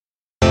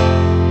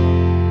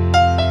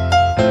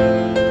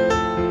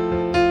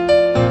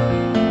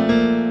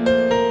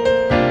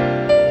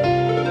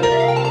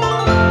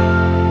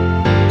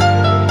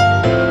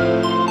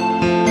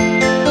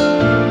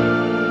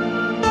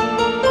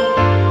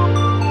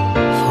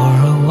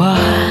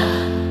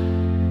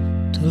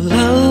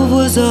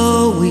was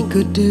all we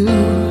could do.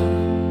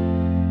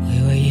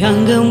 We were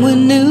young and we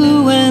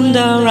knew, and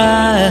our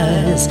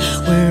eyes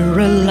were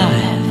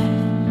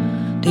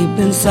alive. Deep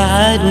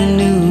inside we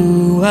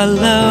knew our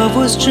love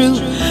was true.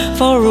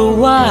 For a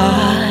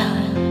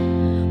while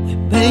we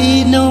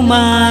paid no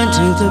mind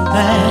to the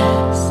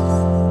past.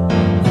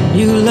 We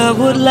knew love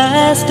would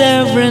last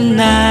every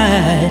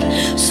night.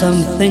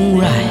 Something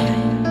right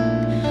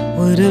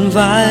would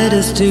invite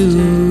us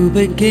to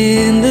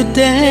begin the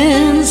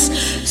dance.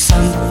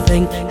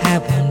 Something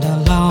happened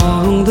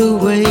along the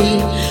way.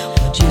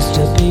 What used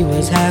to be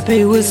was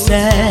happy was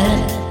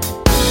sad.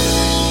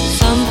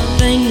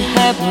 Something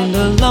happened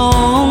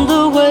along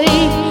the way,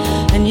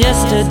 and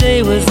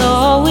yesterday was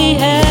all we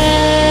had.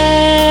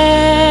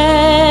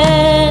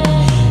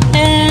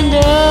 And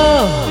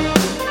oh,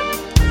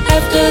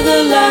 after the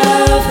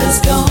love is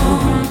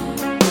gone,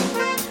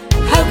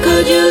 how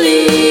could you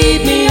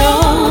lead me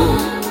on?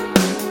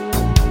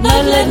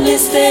 Not let me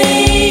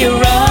stay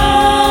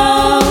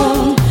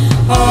around.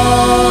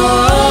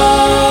 Oh,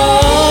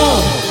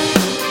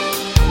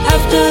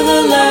 after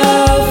the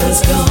love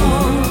is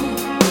gone,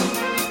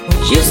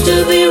 what used to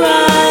be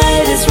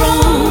right is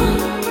wrong.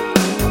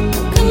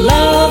 Can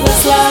love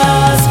at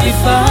last be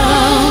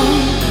found?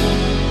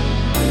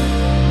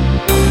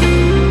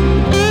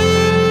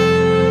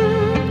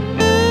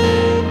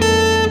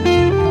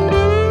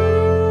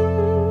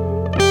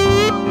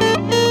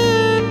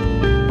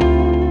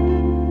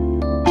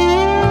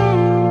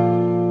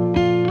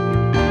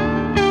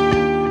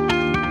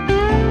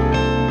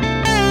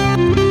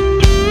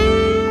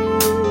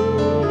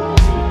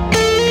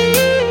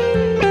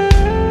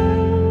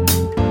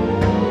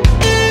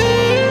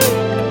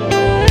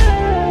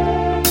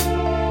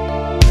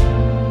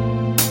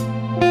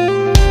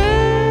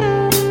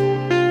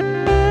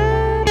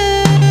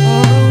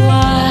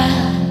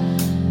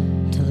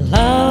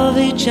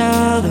 Each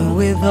other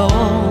with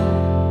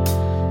all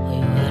we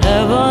would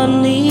ever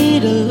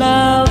need. A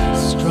love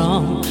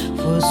strong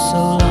for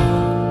so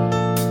long.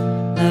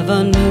 Never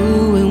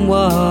knew in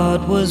what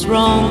was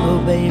wrong, oh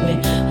baby,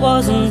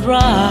 wasn't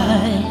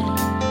right.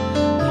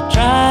 We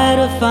tried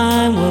to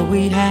find what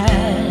we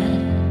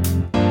had.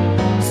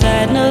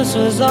 Sadness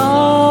was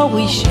all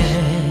we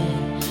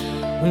shared.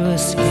 We were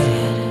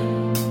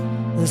scared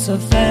this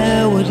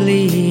affair would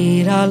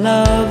lead our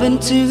love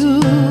into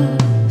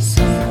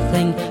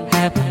something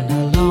happened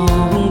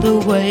along the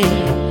way.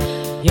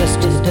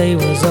 Yesterday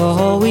was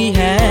all we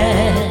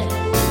had.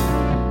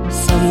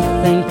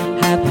 Something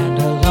happened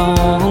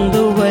along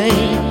the way.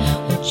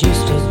 What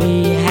used to be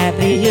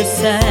happy is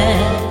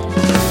sad.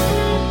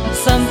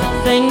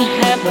 Something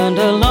happened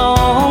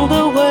along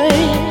the way,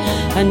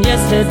 and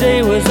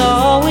yesterday was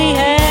all